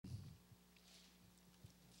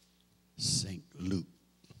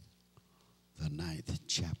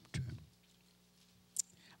chapter.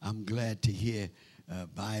 I'm glad to hear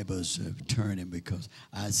Bibles turning, because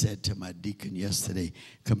I said to my deacon yesterday,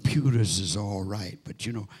 computers is all right, but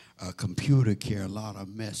you know, a computer carry a lot of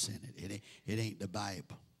mess in it. It ain't the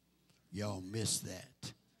Bible. Y'all miss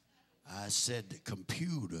that. I said the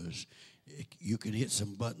computers, you can hit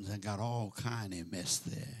some buttons and got all kind of mess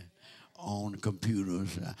there on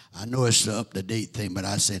computers. I know it's the up-to-date thing, but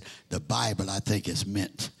I said the Bible, I think, is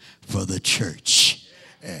meant for the church.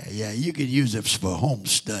 Yeah, you can use it for home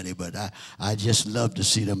study, but I just love to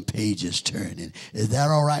see them pages turning. Is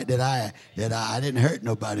that all right that I didn't hurt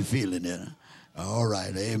nobody feeling it? All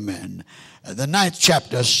right, amen. The 9th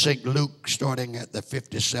chapter of St. Luke, starting at the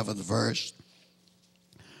 57th verse.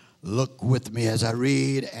 Look with me as I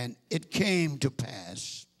read. And it came to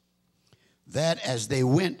pass that as they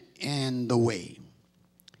went in the way,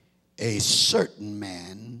 a certain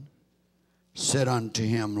man said unto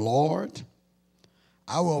him, Lord,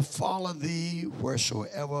 I will follow thee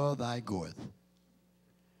wheresoever thou goest.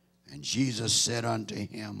 And Jesus said unto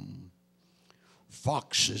him,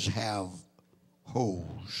 foxes have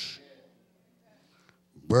holes,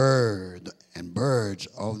 birds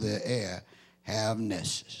of the air have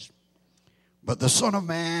nests, but the Son of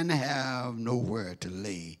Man have nowhere to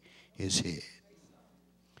lay his head.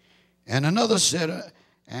 And another said,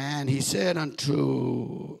 and he said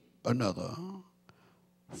unto another,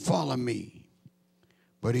 follow me.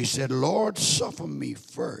 But he said, Lord, suffer me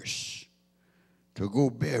first to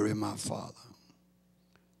go bury my father.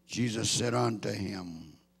 Jesus said unto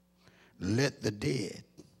him, let the dead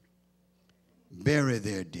bury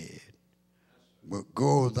their dead, but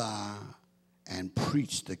go thou and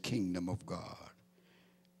preach the kingdom of God.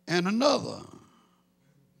 And another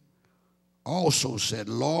also said,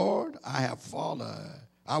 Lord, I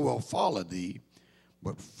will follow thee,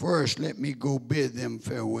 but first let me go bid them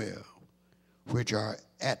farewell, which are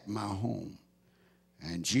at my home.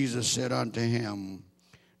 And Jesus said unto him,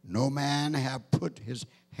 no man have put his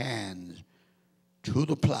hands to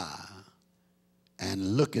the plow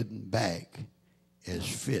and looking back is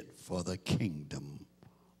fit for the kingdom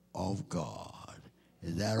of God.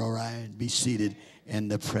 Is that all right? Be seated in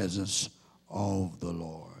the presence of the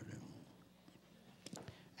Lord.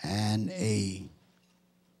 And a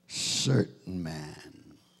certain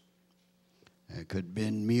man, it could have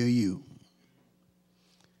been me or you,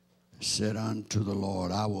 said unto the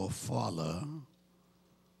Lord, I will follow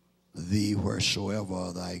thee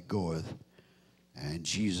wheresoever thou goest. And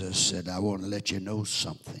Jesus said, I want to let you know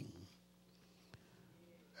something.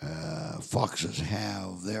 Foxes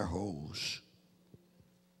have their holes.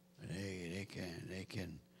 They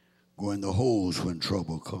can go in the holes when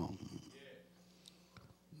trouble comes.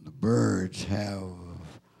 The birds have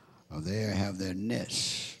their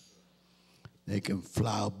nests. They can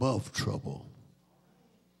fly above trouble.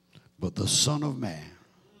 But the Son of Man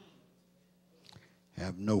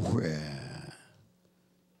have nowhere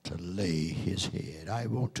to lay his head. I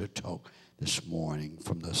want to talk this morning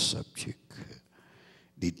from the subject,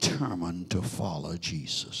 determined to follow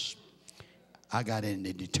Jesus. I got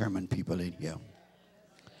any determined people in here?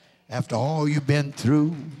 After all you've been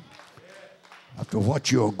through, after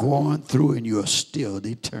what you're going through, and you're still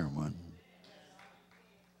determined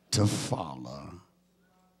to follow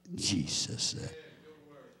Jesus.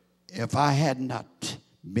 If I had not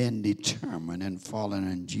been determined in following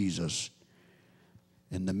in Jesus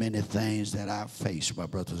in the many things that I face, my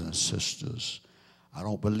brothers and sisters, I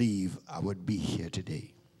don't believe I would be here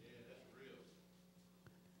today.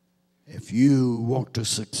 If you want to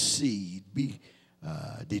succeed, be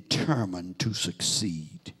determined to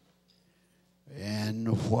succeed in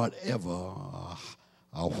whatever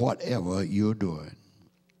you're doing.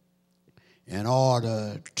 In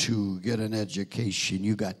order to get an education,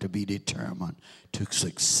 you got to be determined to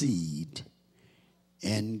succeed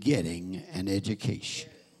in getting an education.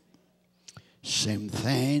 Same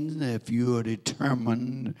thing if you are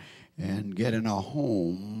determined in getting a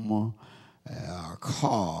home, a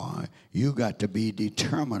car, you got to be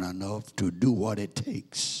determined enough to do what it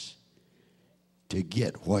takes to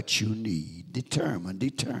get what you need. Determined.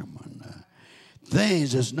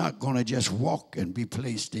 Things is not going to just walk and be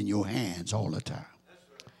placed in your hands all the time.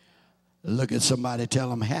 Look at somebody, tell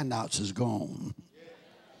them handouts is gone.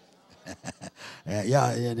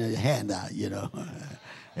 Yeah, handout, you know.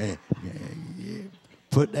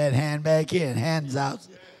 Put that hand back in, hands out,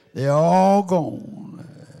 they're all gone.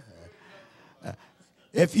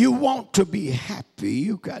 If you want to be happy,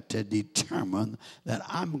 you got to determine that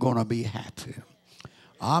I'm going to be happy.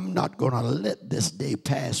 I'm not going to let this day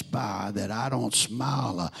pass by that I don't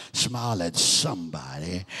smile at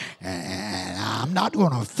somebody. And I'm not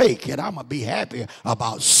going to fake it. I'm going to be happy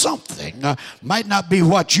about something. Might not be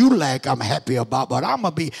what you like I'm happy about, but I'm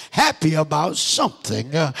going to be happy about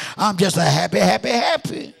something. I'm just a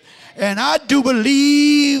happy. And I do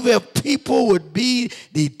believe if people would be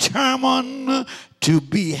determined to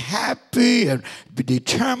be happy and be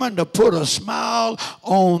determined to put a smile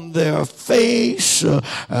on their face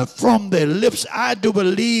from their lips, I do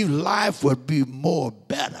believe life would be more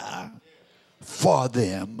better for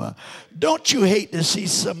them. Don't you hate to see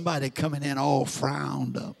somebody coming in all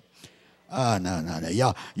frowned up?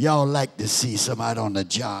 No. Y'all like to see somebody on the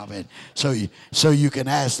job, and so you can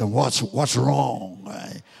ask them what's wrong,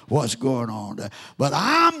 right? What's going on. But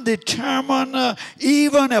I'm determined,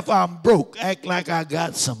 even if I'm broke, act like I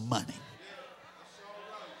got some money.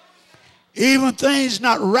 Even things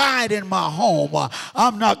not right in my home,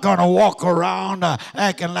 I'm not going to walk around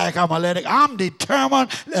acting like I'm a lady. I'm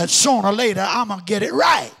determined that sooner or later I'm going to get it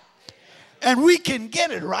right. And we can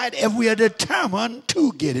get it right if we are determined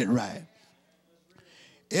to get it right.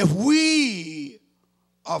 If we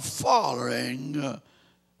are following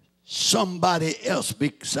somebody else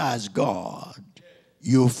besides God,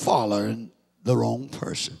 you're following the wrong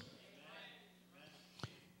person.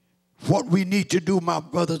 What we need to do, my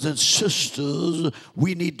brothers and sisters,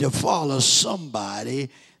 we need to follow somebody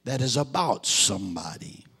that is about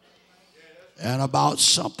somebody and about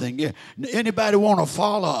something. Anybody want to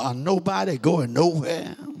follow a nobody going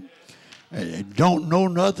nowhere? Don't know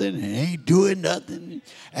nothing and ain't doing nothing.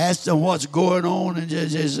 Ask them what's going on and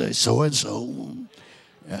just say so-and-so.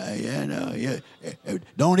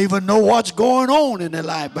 Don't even know what's going on in their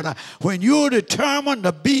life. But when you're determined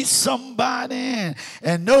to be somebody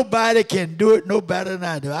and nobody can do it no better than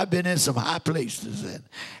I do. I've been in some high places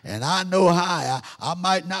and I know how. I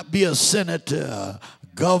might not be a senator,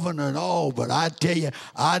 governor and all, but I tell you,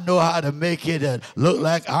 I know how to make it look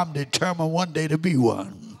like I'm determined one day to be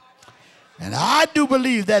one. And I do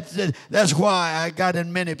believe that's why I got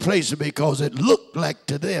in many places, because it looked like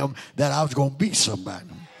to them that I was going to be somebody.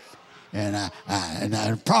 And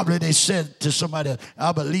probably they said to somebody,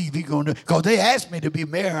 I believe he's going to, because they asked me to be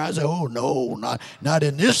mayor. I said, oh, no, not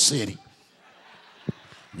in this city.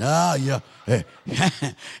 No,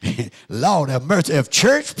 Lord have mercy, if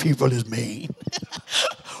church people is mean,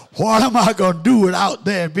 what am I going to do out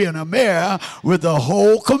there being a mayor with the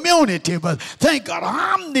whole community? But thank God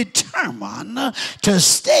I'm determined to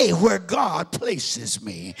stay where God places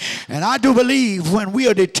me. And I do believe when we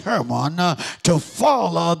are determined to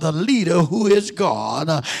follow the leader who is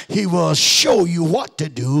God, he will show you what to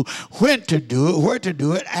do, when to do it, where to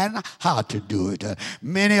do it, and how to do it.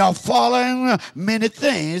 Many are following many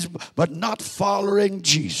things, but not following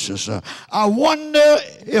Jesus. I wonder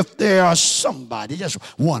if there are somebody, just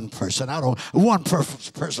one person, one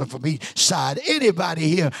person from each side, anybody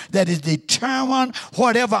here that is determined,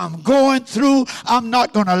 whatever I'm going through, I'm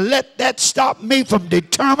not going to let that stop me from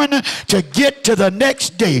determining to get to the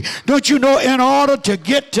next day. Don't you know, in order to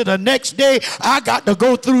get to the next day, I got to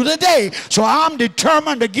go through the day. So I'm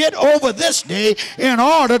determined to get over this day in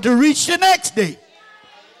order to reach the next day.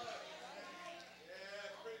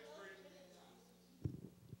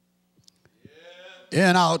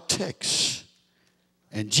 In our text,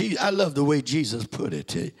 and I love the way Jesus put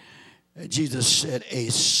it. Jesus said, a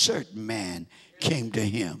certain man came to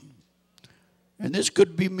him. And this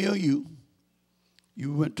could be me or you.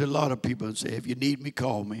 You went to a lot of people and said, if you need me,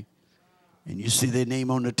 call me. And you see their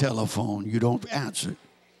name on the telephone, you don't answer.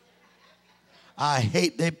 I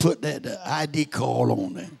hate they put that ID call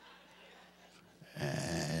on there.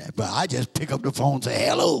 But I just pick up the phone and say,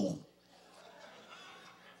 hello.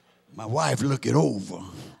 My wife look it over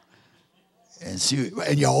and see,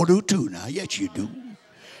 and y'all do too now. Yes, you do.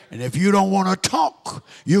 And if you don't want to talk,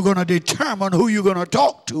 you're going to determine who you're going to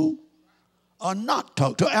talk to or not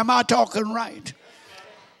talk to. Am I talking right?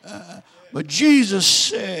 But Jesus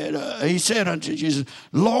said, he said unto Jesus,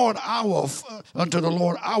 Lord, unto the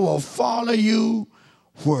Lord, I will follow you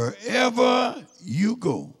wherever you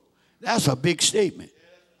go. That's a big statement.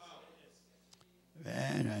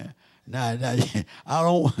 Man, now, I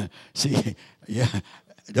don't see. Yeah,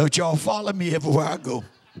 don't y'all follow me everywhere I go.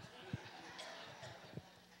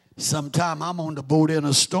 Sometime I'm on the boat in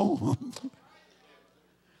a storm.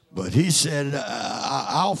 But he said,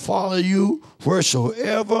 I'll follow you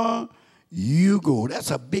wheresoever you go.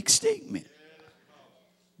 That's a big statement.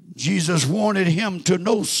 Jesus wanted him to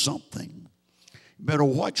know something. You better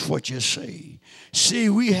watch what you say. See,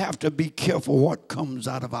 we have to be careful what comes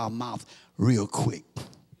out of our mouth real quick.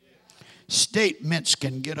 Statements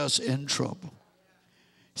can get us in trouble.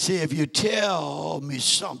 See, if you tell me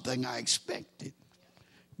something I expected,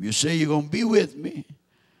 you say you're going to be with me,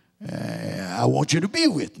 I want you to be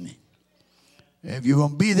with me. If you're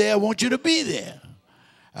going to be there, I want you to be there.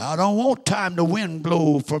 I don't want time the wind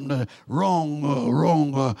blow from the wrong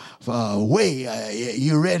way.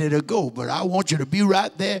 You're ready to go, but I want you to be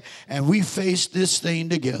right there, and we face this thing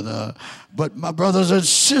together. But my brothers and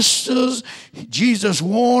sisters, Jesus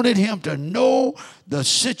wanted him to know the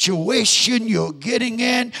situation you're getting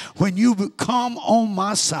in when you come on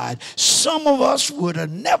my side. Some of us would have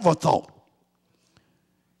never thought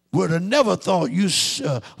you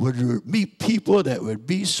would meet people that would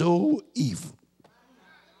be so evil.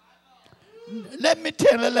 Let me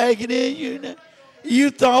tell you like it is. You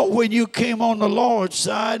thought when you came on the Lord's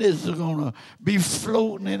side, it's going to be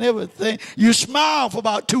floating and everything. You smiled for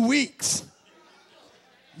about 2 weeks.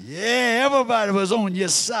 Yeah, everybody was on your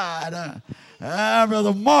side.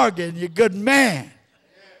 Brother Morgan, you're a good man.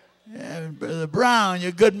 Brother Brown, you're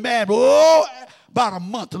a good man. Oh, about a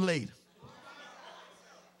month later.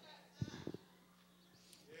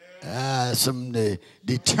 Some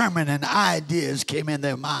determining ideas came in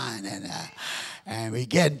their mind, and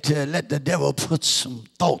began to let the devil put some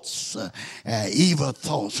thoughts, evil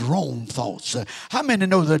thoughts, wrong thoughts. How many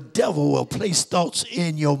know the devil will place thoughts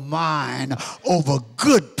in your mind over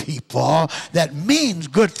good people that means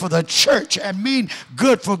good for the church and mean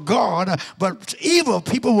good for God, but evil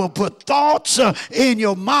people will put thoughts in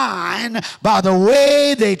your mind by the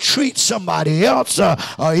way they treat somebody else or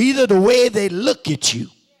either the way they look at you.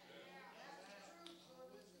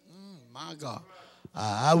 My God,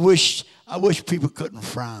 I wish people couldn't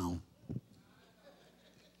frown.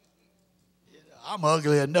 I'm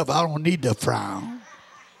ugly enough. I don't need to frown.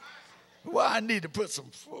 Well, I need to put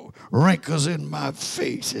some wrinkles in my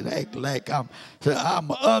face and act like I'm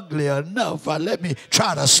ugly enough. Let me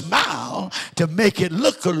try to smile to make it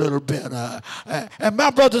look a little better. And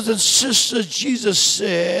my brothers and sisters, Jesus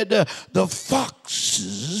said, the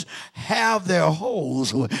foxes have their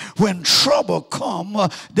holes. When trouble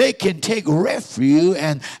comes, they can take refuge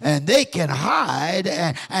and they can hide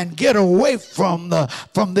and get away from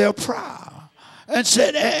their pride. And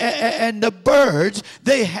said, and the birds,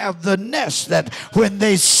 they have the nest that when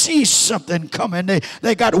they see something coming,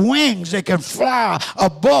 they got wings, they can fly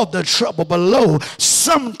above the trouble below.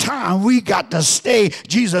 Sometime we got to stay,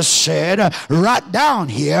 Jesus said, right down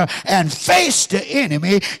here and face the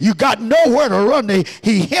enemy. You got nowhere to run.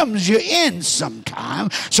 He hems you in sometime.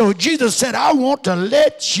 So Jesus said, I want to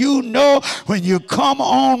let you know when you come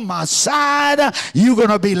on my side, you're going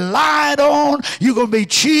to be lied on, you're going to be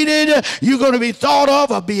cheated, you're going to be thought of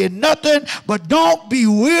or being nothing, but don't be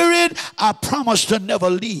wearied. I promise to never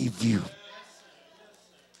leave you.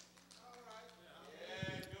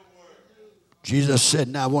 Jesus said,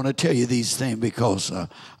 now I want to tell you these things because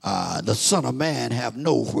the Son of Man have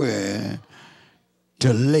nowhere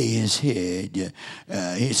to lay his head.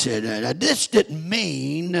 He said, this didn't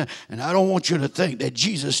mean, and I don't want you to think that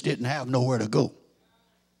Jesus didn't have nowhere to go.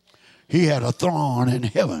 He had a throne in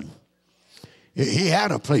heaven. He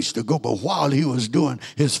had a place to go, but while he was doing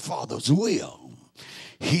his Father's will,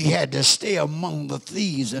 he had to stay among the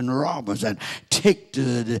thieves and robbers and take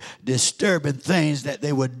the disturbing things that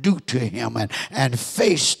they would do to him and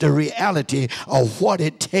face the reality of what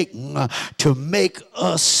it takes to make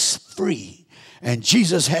us free. And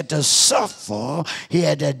Jesus had to suffer. He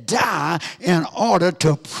had to die in order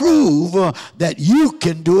to prove that you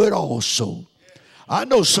can do it also. I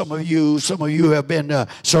know some of you have been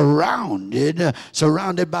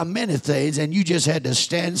surrounded by many things, and you just had to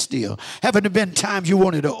stand still. Haven't there been times you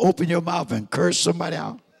wanted to open your mouth and curse somebody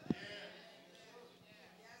out?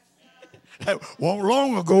 That wasn't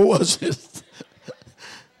long ago, was it?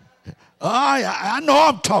 I know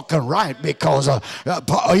I'm talking right because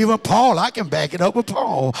even Paul, I can back it up with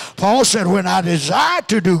Paul. Paul said, when I desire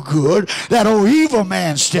to do good, that old evil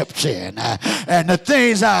man steps in. And the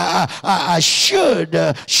things I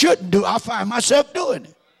shouldn't do, I find myself doing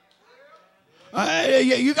it.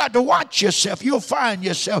 You got to watch yourself. You'll find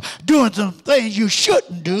yourself doing some things you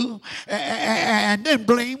shouldn't do and then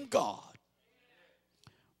blame God.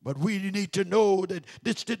 But we need to know that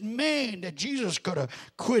this didn't mean that Jesus could have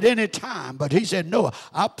quit any time. But he said, no,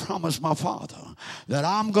 I promised my Father that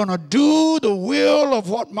I'm going to do the will of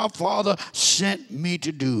what my Father sent me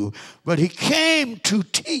to do. But he came to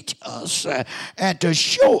teach us and to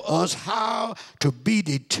show us how to be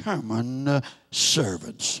determined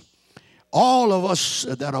servants. All of us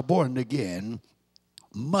that are born again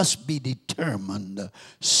must be determined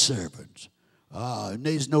servants.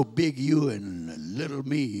 There's no big you and little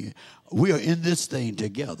me. We are in this thing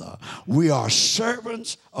together. We are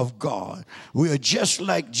servants of God. We are just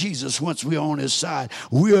like Jesus once we're on his side.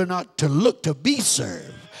 We are not to look to be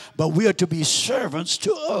served, but we are to be servants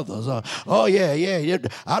to others. Yeah.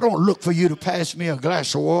 I don't look for you to pass me a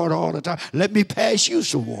glass of water all the time. Let me pass you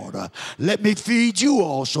some water. Let me feed you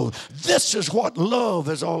also. This is what love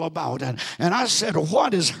is all about. And I said,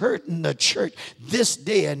 what is hurting the church this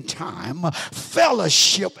day and time?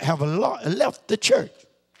 Fellowship have left the church.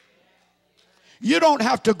 You don't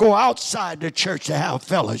have to go outside the church to have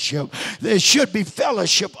fellowship. There should be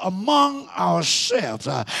fellowship among ourselves.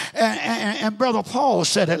 And Brother Paul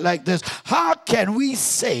said it like this: how can we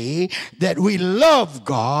say that we love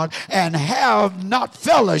God and have not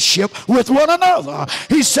fellowship with one another?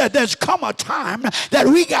 He said there's come a time that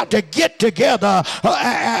we got to get together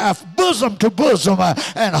bosom to bosom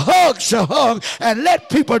and hug to hug and let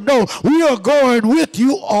people know we are going with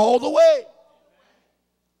you all the way.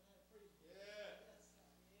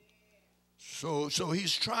 So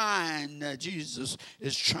he's trying, Jesus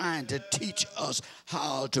is trying to teach us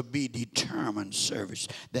how to be determined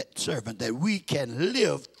servant, that we can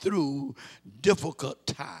live through difficult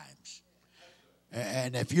times.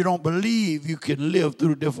 And if you don't believe you can live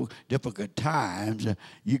through difficult times,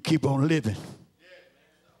 you keep on living.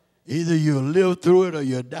 Either you'll live through it or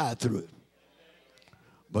you'll die through it.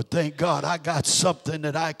 But thank God I got something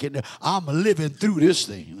that I'm living through this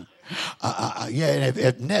thing.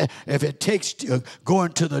 If it takes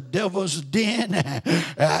going to the devil's den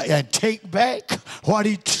and take back what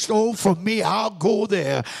he stole from me, I'll go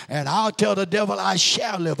there and I'll tell the devil I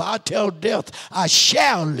shall live. I'll tell death I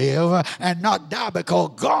shall live and not die,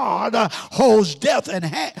 because God holds death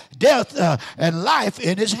and life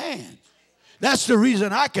in his hand. That's the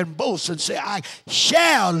reason I can boast and say I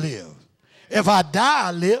shall live. If I die,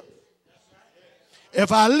 I live.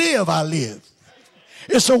 If I live, I live.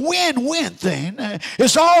 It's a win-win thing.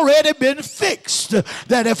 It's already been fixed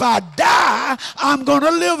that if I die, I'm going to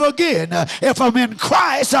live again. If I'm in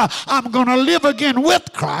Christ, I'm going to live again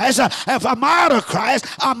with Christ. If I'm out of Christ,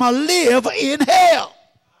 I'm going to live in hell.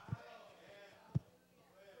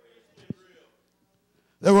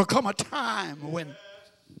 There will come a time when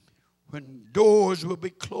doors will be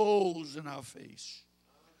closed in our face,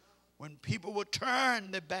 when people will turn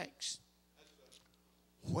their backs,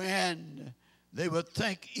 when they would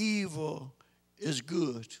think evil is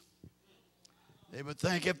good. They would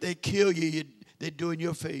think if they kill you, they're doing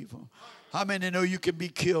you a favor. How many know you can be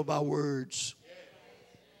killed by words?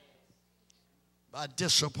 By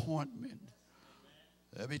disappointment.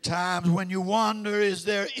 There'll be times when you wonder, is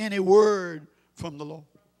there any word from the Lord?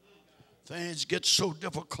 Things get so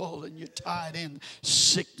difficult and you're tied in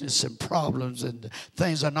sickness and problems and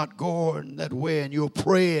things are not going that way, and you're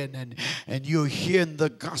praying and you're hearing the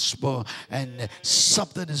gospel and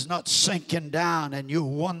something is not sinking down, and you're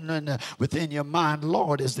wondering within your mind,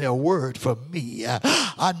 Lord, is there a word for me?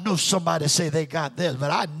 I know somebody say they got this,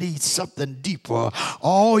 but I need something deeper.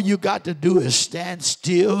 All you got to do is stand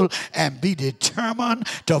still and be determined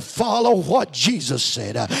to follow what Jesus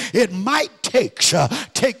said. It might take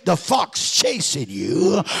the fox chasing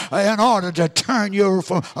you in order to turn you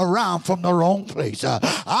around from the wrong place.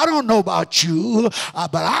 I don't know about you,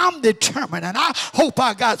 but I'm determined, and I hope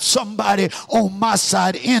I got somebody on my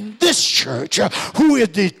side in this church who is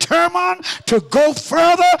determined to go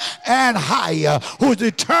further and higher, who is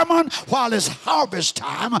determined while it's harvest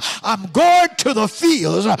time, I'm going to the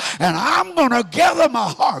fields and I'm going to gather my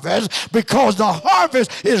harvest, because the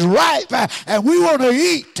harvest is ripe and we want to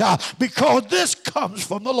eat because this comes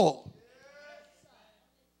from the Lord.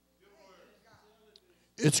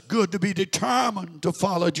 It's good to be determined to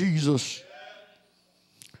follow Jesus.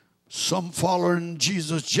 Some following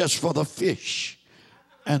Jesus just for the fish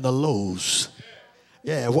and the loaves.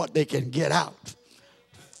 Yeah, what they can get out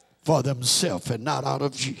for themselves and not out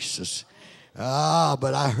of Jesus.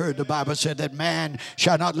 But I heard the Bible said that man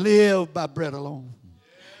shall not live by bread alone,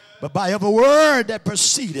 but by every word that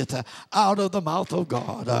proceedeth out of the mouth of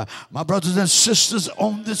God. My brothers and sisters,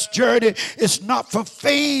 on this journey, it's not for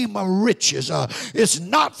fame or riches. It's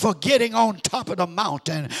not for getting on top of the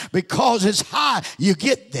mountain because it's high. You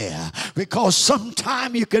get there because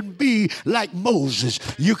sometime you can be like Moses.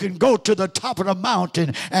 You can go to the top of the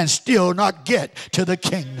mountain and still not get to the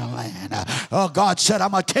Canaan land. God said,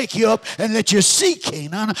 I'm going to take you up and let you see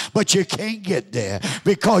Canaan, but you can't get there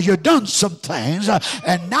because you've done some things,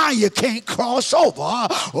 and now now you can't cross over.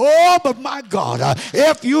 Oh, but my God,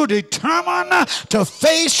 if you determine to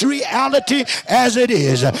face reality as it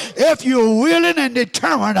is, if you're willing and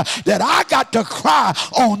determined that I got to cry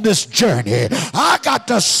on this journey, I got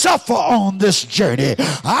to suffer on this journey,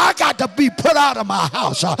 I got to be put out of my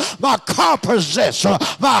house, my car possessed,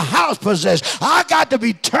 my house possessed, I got to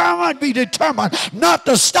be determined not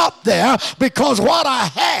to stop there, because what I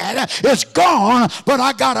had is gone, but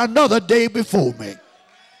I got another day before me.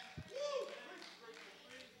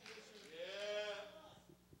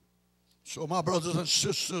 So my brothers and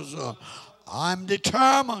sisters, I'm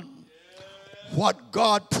determined. What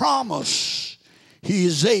God promised, He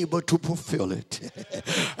is able to fulfill it.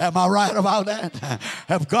 Am I right about that?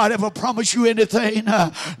 Have God ever promised you anything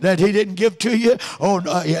that He didn't give to you? Oh,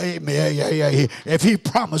 no, yeah. If He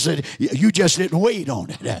promised it, you just didn't wait on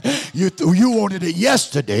it. You wanted it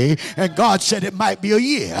yesterday, and God said it might be a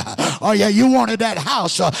year. Oh, yeah, you wanted that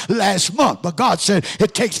house last month, but God said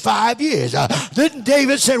it takes 5 years. Didn't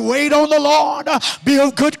David say, wait on the Lord, be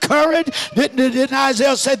of good courage? Didn't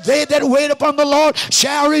Isaiah say, they that wait upon the Lord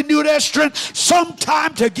shall renew their strength?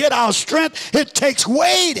 Sometime to get our strength, it takes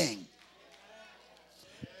waiting.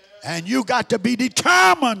 And you got to be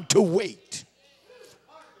determined to wait.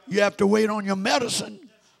 You have to wait on your medicine.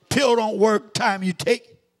 Pill don't work time you take it.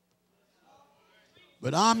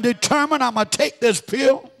 But I'm determined I'm going to take this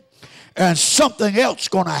pill, and something else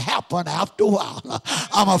going to happen after a while.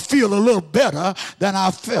 I'm going to feel a little better than I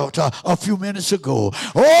felt a few minutes ago.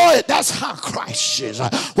 Oh, that's how Christ is.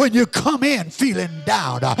 When you come in feeling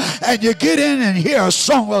down and you get in and hear a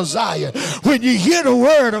song of Zion, when you hear the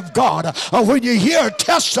word of God, or when you hear a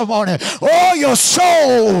testimony, oh, your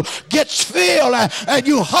soul gets filled and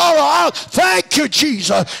you holler out, thank you,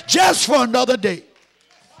 Jesus, just for another day.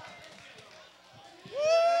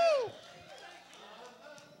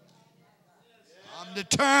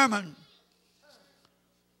 Determined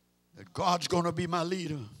that God's going to be my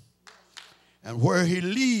leader, and where He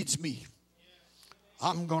leads me,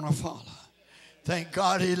 I'm going to follow. Thank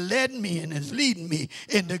God He led me and is leading me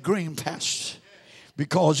in the green pastures,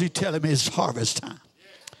 because He's telling me it's harvest time.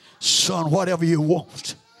 Son, whatever you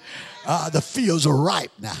want. The fields are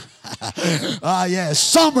ripe now. Yeah,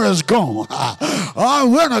 summer is gone.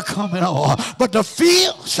 Winter coming on. But the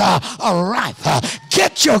fields are ripe.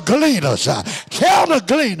 Get your gleaners. Tell the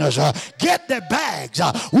gleaners, get their bags.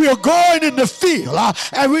 We are going in the field,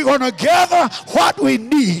 and we're going to gather what we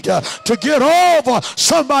need to get over.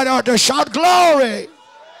 Somebody ought to shout glory.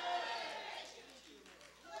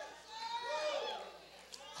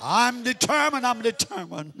 I'm determined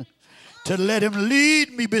to let Him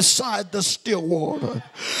lead me beside the still water.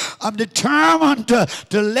 I'm determined to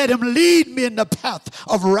let Him lead me in the path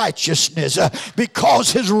of righteousness,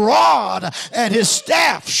 because His rod and His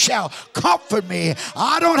staff shall comfort me.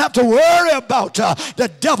 I don't have to worry about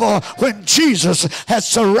the devil when Jesus has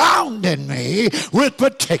surrounded me with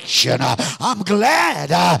protection. I'm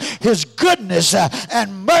glad His goodness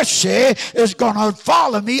and mercy is going to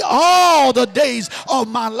follow me all the days of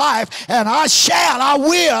my life, and I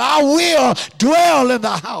will dwell in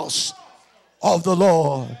the house of the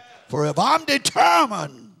Lord. For if I'm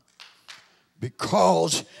determined,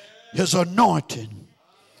 because His anointing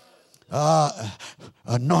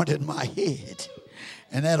anointed my head,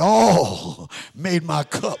 and that all made my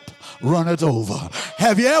cup runneth over.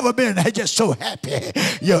 Have you ever been just so happy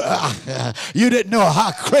you didn't know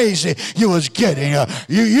how crazy you was getting?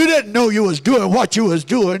 You didn't know you was doing what you was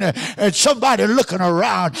doing, and somebody looking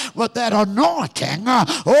around, but that anointing,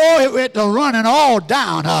 it went to running all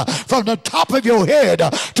down from the top of your head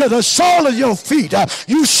to the sole of your feet.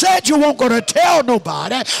 You said you weren't going to tell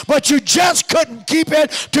nobody, but you just couldn't keep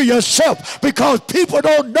it to yourself, because people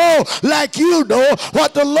don't know like you know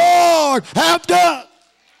what the Lord have done.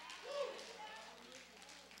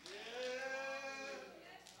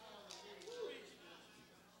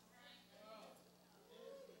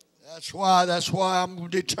 That's why I'm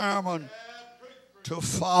determined to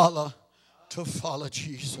follow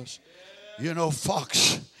Jesus. You know,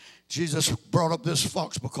 fox. Jesus brought up this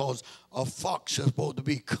fox because a fox is supposed to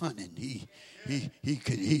be cunning.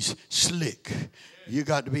 He's slick. You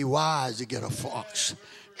got to be wise to get a fox.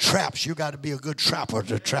 Traps, you got to be a good trapper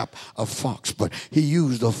to trap a fox. But He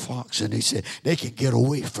used a fox, and He said they can get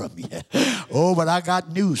away from you. Oh, but I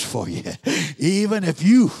got news for you. Even if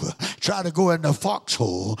you try to go in the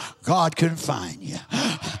foxhole, God can find you.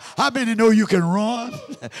 How many know you can run,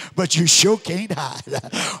 but you sure can't hide?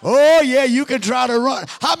 Oh, yeah, you can try to run.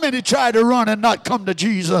 How many tried to run and not come to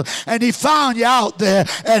Jesus, and He found you out there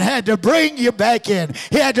and had to bring you back in?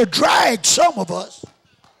 He had to drag some of us.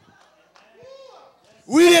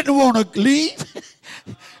 We didn't want to leave.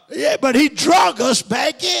 Yeah, but he drug us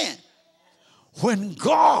back in. When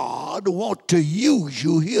God wants to use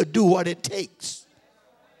you, he'll do what it takes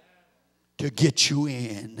to get you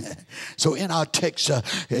in. So in our text,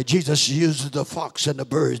 Jesus uses the fox and the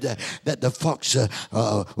birds, that the fox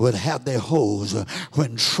would have their holes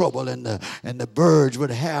when trouble, and the birds would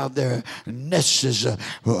have their nests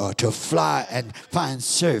to fly and find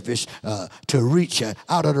service to reach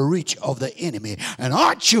out of the reach of the enemy. And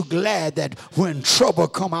aren't you glad that when trouble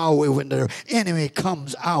come our way, when the enemy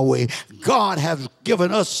comes our way, God has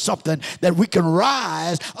given us something that we can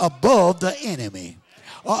rise above the enemy.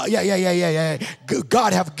 Yeah.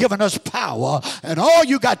 God have given us power, and all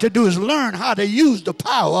you got to do is learn how to use the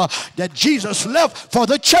power that Jesus left for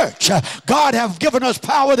the church. God have given us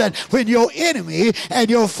power that when your enemy and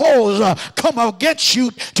your foes come against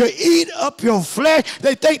you to eat up your flesh,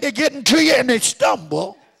 they think they're getting to you and they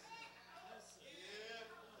stumble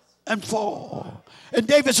and fall. And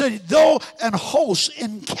David said, though an host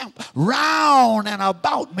encamp round and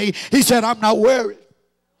about me, he said, I'm not worried,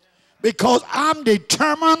 because I'm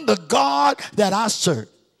determined the God that I serve,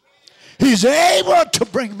 he's able to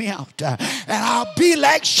bring me out. And I'll be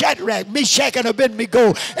like Shadrach, Meshach, and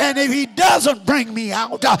Abednego. And if he doesn't bring me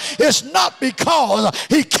out, it's not because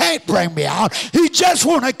he can't bring me out. He just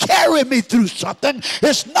want to carry me through something.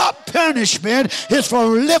 It's not punishment. It's for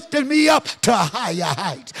lifting me up to higher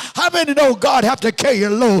heights. How many know God have to carry you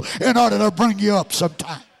low in order to bring you up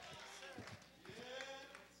sometime?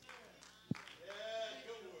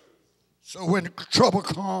 So when trouble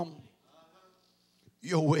comes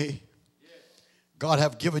your way, God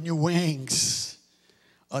have given you wings,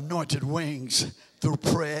 anointed wings through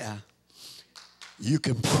prayer. You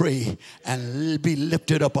can pray and be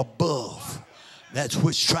lifted up above. That's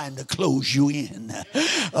what's trying to close you in.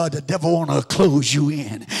 The devil want to close you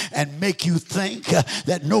in and make you think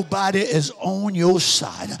that nobody is on your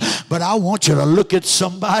side. But I want you to look at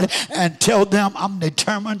somebody and tell them, I'm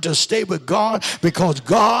determined to stay with God because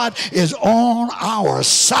God is on our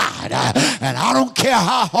side. And I don't care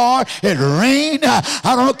how hard it rains.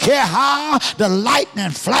 I don't care how the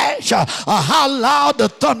lightning flash or how loud the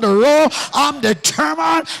thunder roll. I'm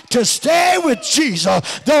determined to stay with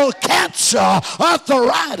Jesus. Though cancer,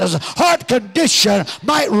 arthritis, heart condition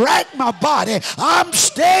might rack my body, I'm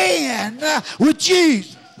staying with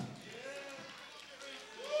Jesus.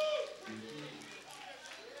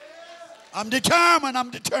 I'm determined.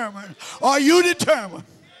 Are you determined?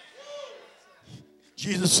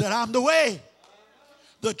 Jesus said, I'm the way,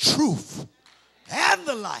 the truth, and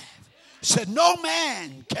the life. Said no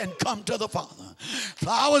man can come to the Father.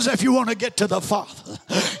 Flowers, if you want to get to the Father,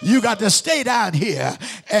 you got to stay down here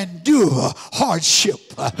and do hardship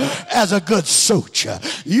as a good soldier.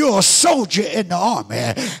 You're a soldier in the army,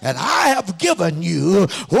 and I have given you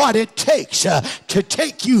what it takes to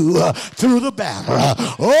take you through the battle.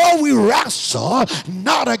 Oh, we wrestle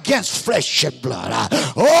not against flesh and blood.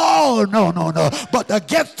 Oh, no, but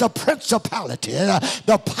against the principalities,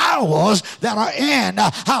 the powers that are in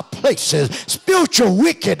our places. Spiritual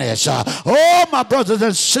wickedness. Oh, my brothers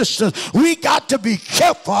and sisters, we got to be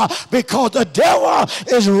careful because the devil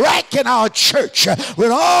is racking our church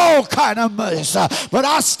with all kind of mess. But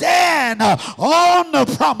I stand on the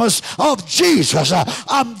promise of Jesus.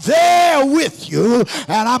 I'm there with you,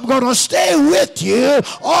 and I'm going to stay with you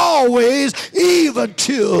always, even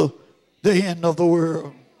till the end of the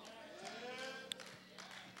world.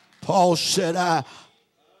 Paul said, I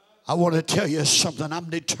want to tell you something. I'm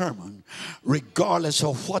determined, regardless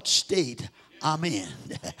of what state I'm in.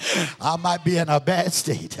 I might be in a bad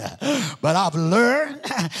state, but I've learned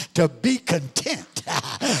to be content.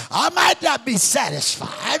 I might not be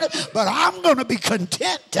satisfied, but I'm going to be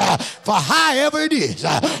content for however it is.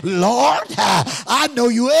 Lord, I know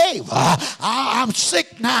you're able. I'm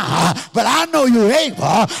sick now, but I know you're able,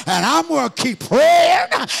 and I'm going to keep praying,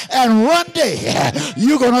 and one day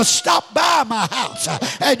you're going to stop by my house,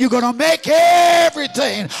 and you're going to make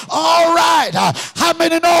everything all right. How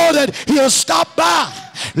many know that he'll stop by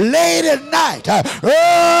late at night,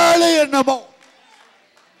 early in the morning?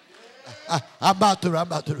 I'm about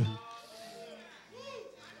to.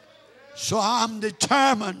 So I'm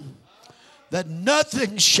determined that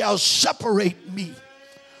nothing shall separate me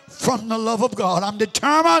from the love of God. I'm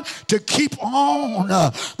determined to keep on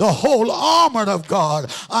the whole armor of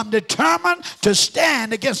God. I'm determined to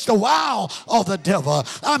stand against the wiles of the devil.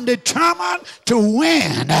 I'm determined to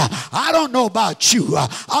win. I don't know about you.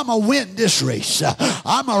 I'm going to win this race.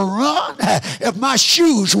 I'm going to run if my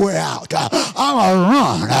shoes wear out. I'm going to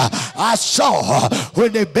run. I saw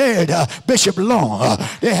when they buried Bishop Long,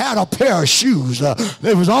 they had a pair of shoes.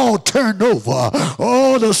 They was all turned over.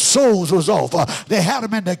 All the soles was off. They had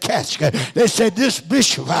them in the casket. They said, this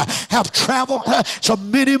bishop have traveled so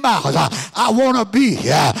many miles. I want to be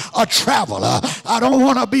a traveler. I don't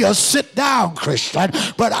want to be a sit-down Christian,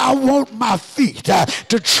 but I want my feet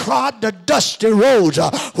to trod the dusty roads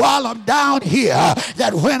while I'm down here,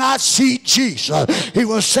 that when I see Jesus, he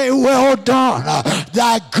will say, well done,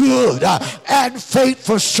 thy good and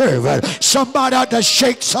faithful servant. Somebody ought to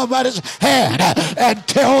shake somebody's hand and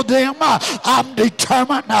tell them, I'm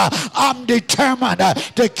determined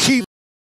to keep